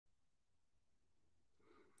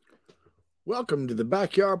Welcome to the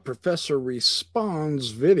Backyard Professor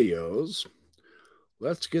Responds videos.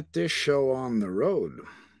 Let's get this show on the road.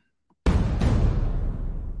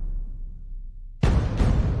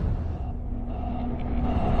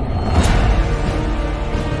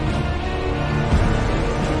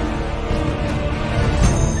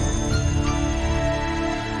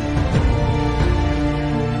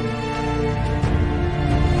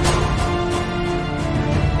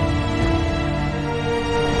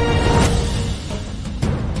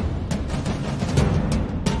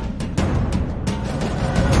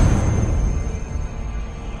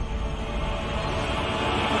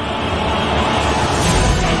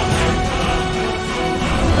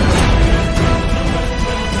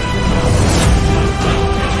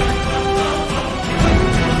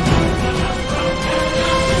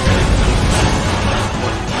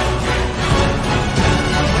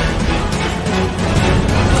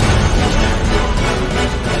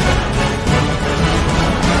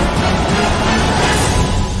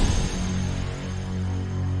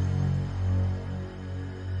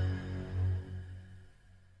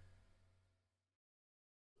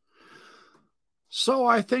 So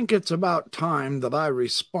I think it's about time that I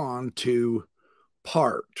respond to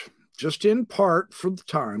just in part for the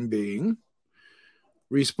time being,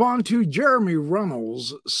 respond to Jeremy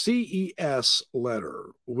Runnells' CES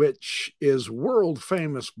letter, which is world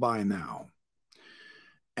famous by now.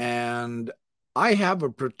 And I have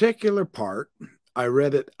a particular part. I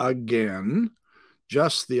read it again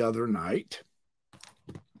just the other night.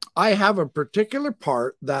 I have a particular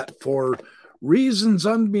part that, for reasons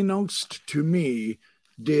unbeknownst to me,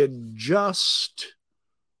 it just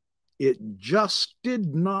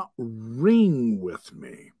did not ring with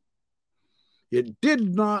me. It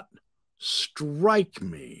did not strike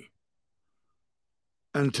me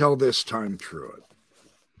until this time through it.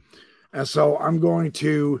 And so I'm going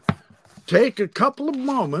to take a couple of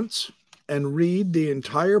moments and read the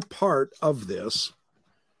entire part of this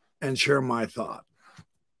and share my thought.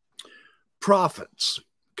 Prophets.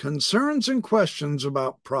 Concerns and questions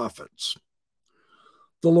about prophets.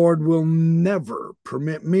 The Lord will never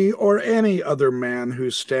permit me or any other man who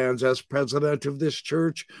stands as president of this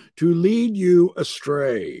church to lead you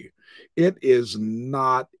astray. It is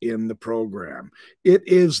not in the program. It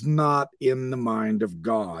is not in the mind of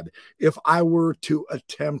God. If I were to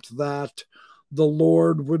attempt that, the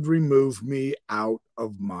Lord would remove me out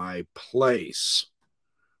of my place.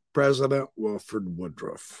 President Wilford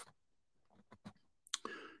Woodruff.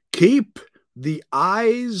 Keep the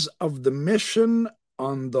eyes of the mission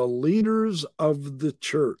on the leaders of the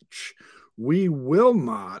church. We will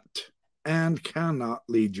not and cannot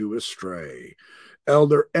lead you astray.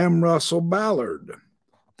 Elder M. Russell Ballard.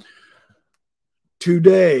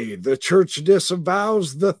 Today, the church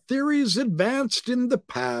disavows the theories advanced in the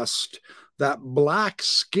past that black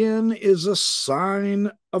skin is a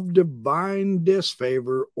sign of divine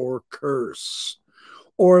disfavor or curse,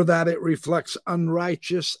 or that it reflects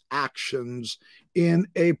unrighteous actions in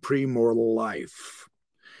a premortal life.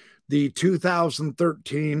 The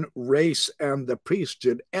 2013 Race and the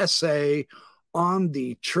Priesthood essay on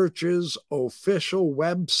the church's official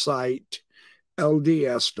website,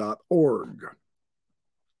 lds.org.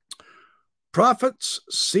 Prophets,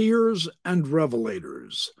 seers, and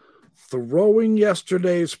revelators. Throwing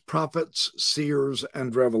yesterday's prophets, seers,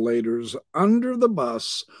 and revelators under the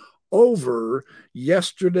bus over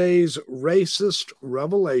yesterday's racist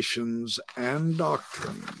revelations and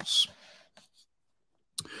doctrines.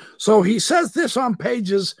 So he says this on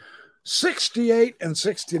pages 68 and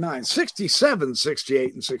 69, 67,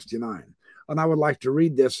 68, and 69. And I would like to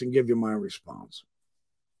read this and give you my response.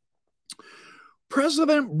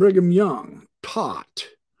 President Brigham Young taught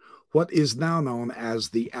what is now known as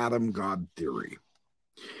the Adam God theory.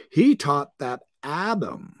 He taught that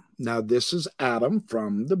Adam, now, this is Adam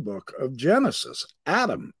from the book of Genesis.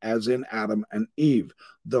 Adam, as in Adam and Eve,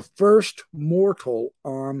 the first mortal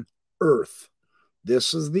on earth.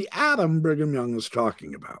 This is the Adam Brigham Young is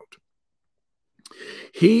talking about.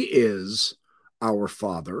 He is our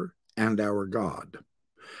Father and our God,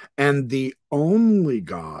 and the only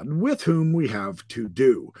God with whom we have to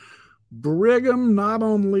do. Brigham not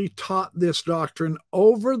only taught this doctrine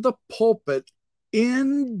over the pulpit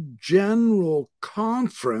in General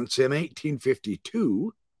Conference in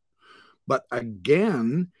 1852, but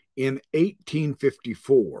again in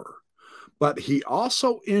 1854. But he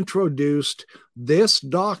also introduced this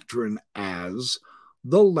doctrine as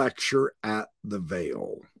the lecture at the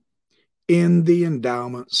veil in the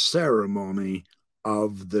endowment ceremony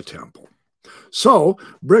of the temple. So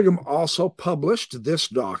Brigham also published this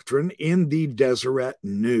doctrine in the Deseret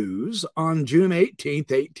News on June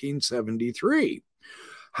 18th, 1873.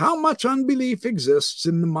 How much unbelief exists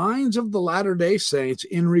in the minds of the Latter-day Saints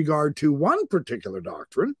in regard to one particular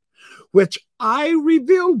doctrine, which I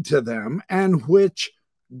revealed to them and which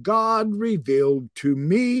God revealed to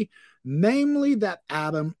me, namely that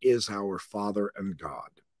Adam is our father and God.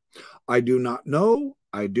 I do not know,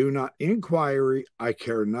 I do not inquire, I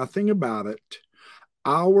care nothing about it.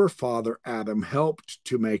 Our father Adam helped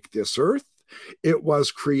to make this earth. It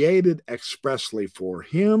was created expressly for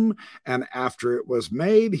him, and after it was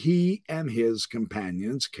made, he and his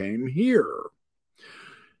companions came here.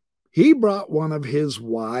 He brought one of his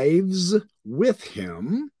wives with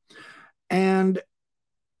him, and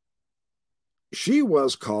she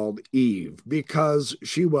was called Eve because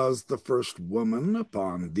she was the first woman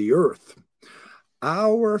upon the earth.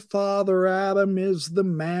 Our father Adam is the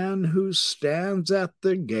man who stands at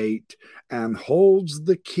the gate and holds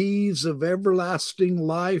the keys of everlasting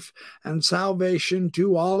life and salvation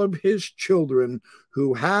to all of his children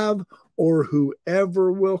who have or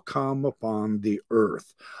whoever will come upon the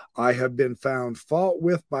earth. I have been found fault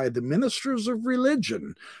with by the ministers of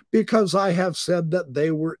religion because I have said that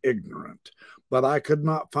they were ignorant. But I could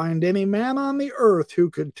not find any man on the earth who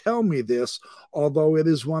could tell me this, although it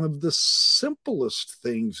is one of the simplest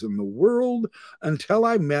things in the world, until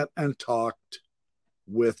I met and talked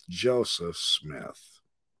with Joseph Smith.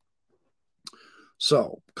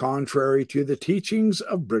 So, contrary to the teachings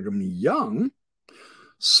of Brigham Young,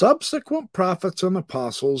 subsequent prophets and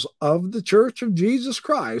apostles of the Church of Jesus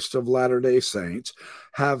Christ of Latter-day Saints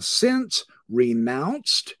have since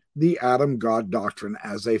renounced the Adam God doctrine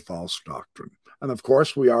as a false doctrine. And of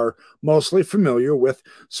course, we are mostly familiar with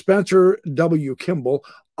Spencer W. Kimball.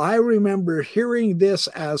 I remember hearing this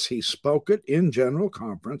as he spoke it in General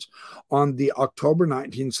Conference on the October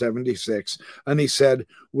 1976, and he said,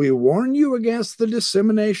 "We warn you against the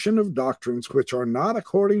dissemination of doctrines which are not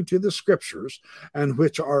according to the Scriptures and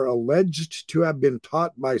which are alleged to have been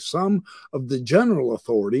taught by some of the general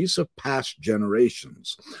authorities of past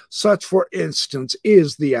generations. Such, for instance,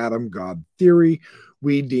 is the Adam God theory.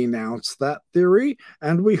 We denounce that theory,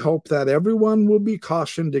 and we hope that everyone will be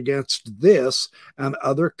cautioned against this and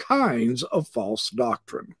other kinds of false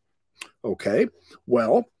doctrine." Okay,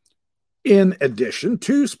 well, in addition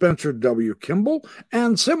to Spencer W. Kimball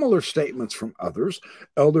and similar statements from others,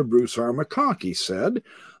 Elder Bruce R. McConkie said,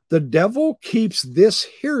 "The devil keeps this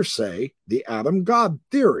hearsay, the Adam God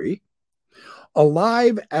theory,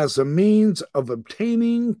 alive as a means of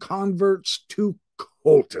obtaining converts to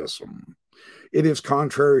cultism. It is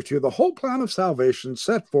contrary to the whole plan of salvation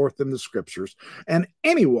set forth in the Scriptures, and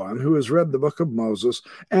anyone who has read the book of Moses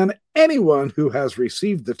and anyone who has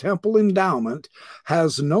received the temple endowment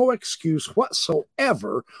has no excuse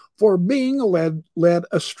whatsoever for being led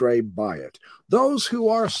astray by it. Those who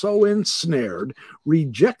are so ensnared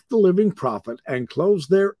reject the living prophet and close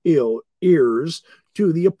their ears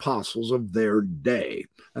to the apostles of their day."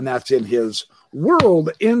 And that's in his world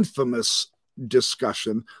infamous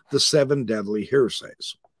discussion, The Seven Deadly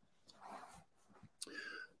Hearsays.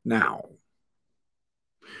 Now,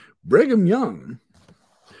 Brigham Young,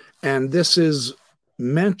 and this is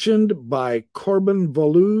mentioned by Corbin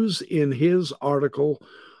Voluz in his article,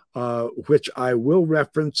 which I will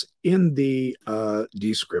reference in the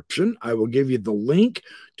description. I will give you the link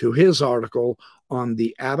to his article on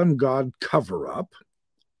the Adam God cover-up.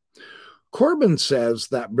 Corbin says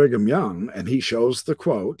that Brigham Young, and he shows the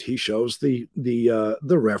quote, he shows the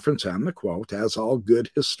reference and the quote, as all good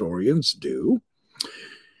historians do.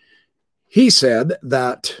 He said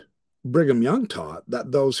that Brigham Young taught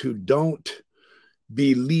that those who don't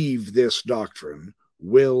believe this doctrine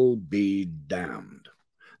will be damned.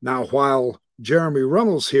 Now, while Jeremy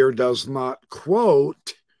Runnells here does not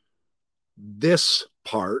quote this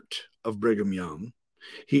part of Brigham Young,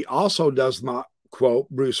 he also does not quote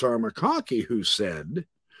Bruce R. McConkie, who said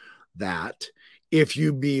that if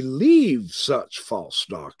you believe such false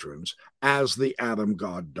doctrines as the Adam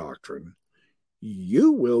God doctrine,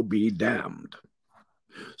 you will be damned.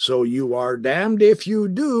 So you are damned if you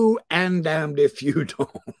do and damned if you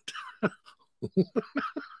don't.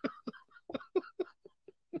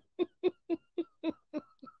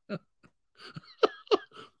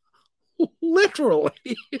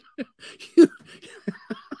 Literally.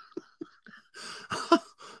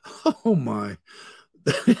 Oh my.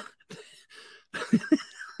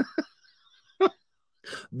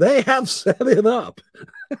 They have set it up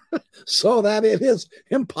so that it is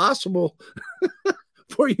impossible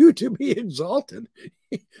for you to be exalted.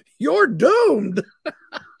 You're doomed.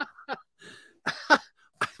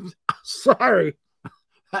 Sorry.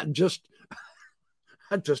 That just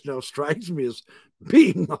now strikes me as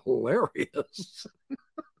being hilarious.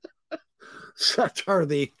 Such are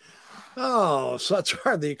the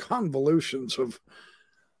convolutions of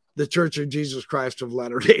the Church of Jesus Christ of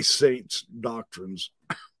Latter-day Saints doctrines.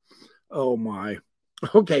 Oh my.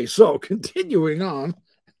 Okay, so continuing on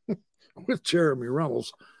with Jeremy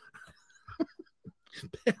Runnells.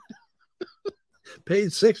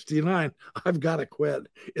 Page 69. I've got to quit.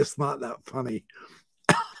 It's not that funny,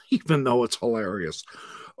 even though it's hilarious.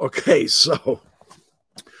 Okay, so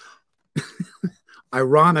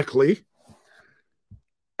ironically,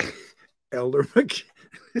 Elder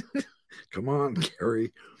come on,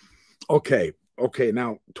 Gary. Okay,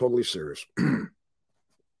 now totally serious.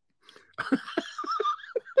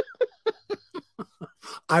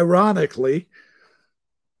 Ironically,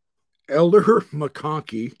 Elder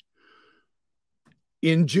McConkie,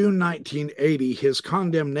 in June 1980, his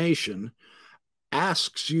condemnation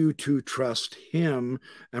asks you to trust him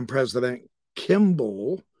and President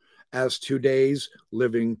Kimball as today's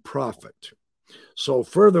living prophet. So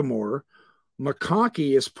furthermore,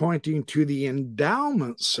 McConkie is pointing to the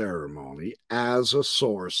endowment ceremony as a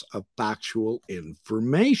source of factual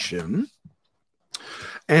information.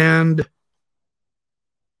 And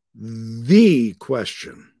the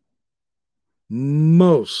question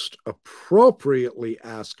most appropriately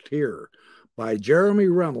asked here by Jeremy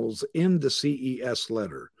Runnells in the CES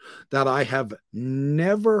letter that I have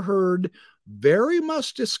never heard very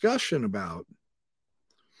much discussion about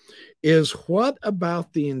is, what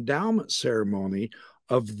about the endowment ceremony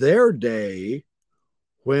of their day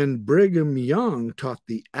when Brigham Young taught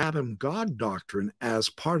the Adam God doctrine as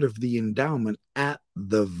part of the endowment at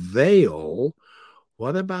the Veil?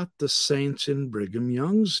 What about the saints in Brigham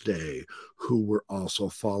Young's day who were also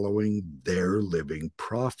following their living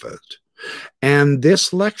prophet? And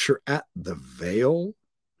this lecture at the Veil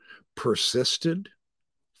persisted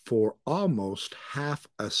for almost half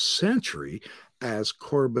a century, as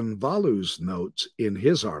Corbin Valus notes in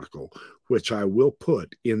his article, which I will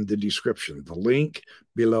put in the description, the link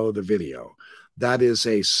below the video. That is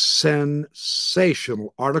a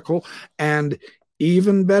sensational article, and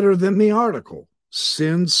even better than the article,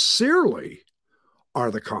 sincerely, are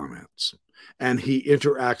the comments. And he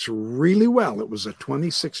interacts really well. It was a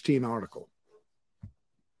 2016 article.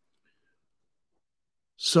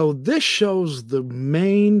 So this shows the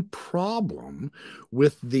main problem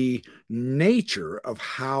with the nature of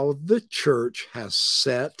how the church has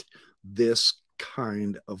set this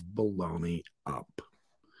kind of baloney up.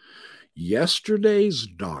 Yesterday's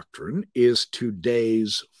doctrine is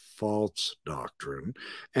today's false doctrine,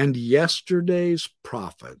 and yesterday's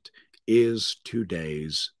prophet is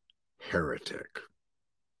today's heretic.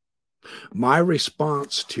 My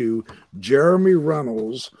response to Jeremy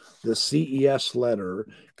Runnells, the CES letter,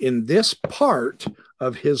 in this part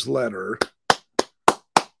of his letter,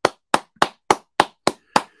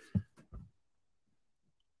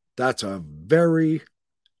 that's a very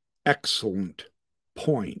excellent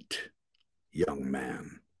point, young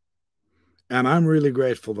man. And I'm really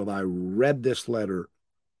grateful that I read this letter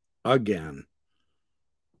again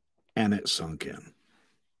and it sunk in.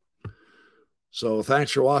 So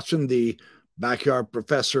thanks for watching the Backyard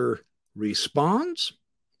Professor Responds.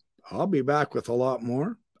 I'll be back with a lot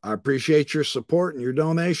more. I appreciate your support and your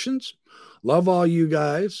donations. Love all you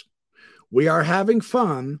guys. We are having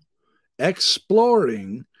fun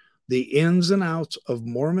exploring the ins and outs of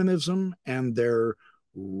Mormonism and their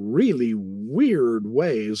really weird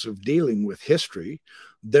ways of dealing with history,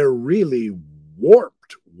 their really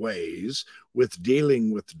warped ways with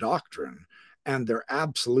dealing with doctrine, and their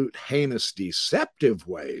absolute heinous, deceptive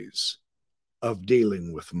ways of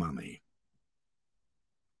dealing with money.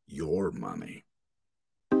 Your money.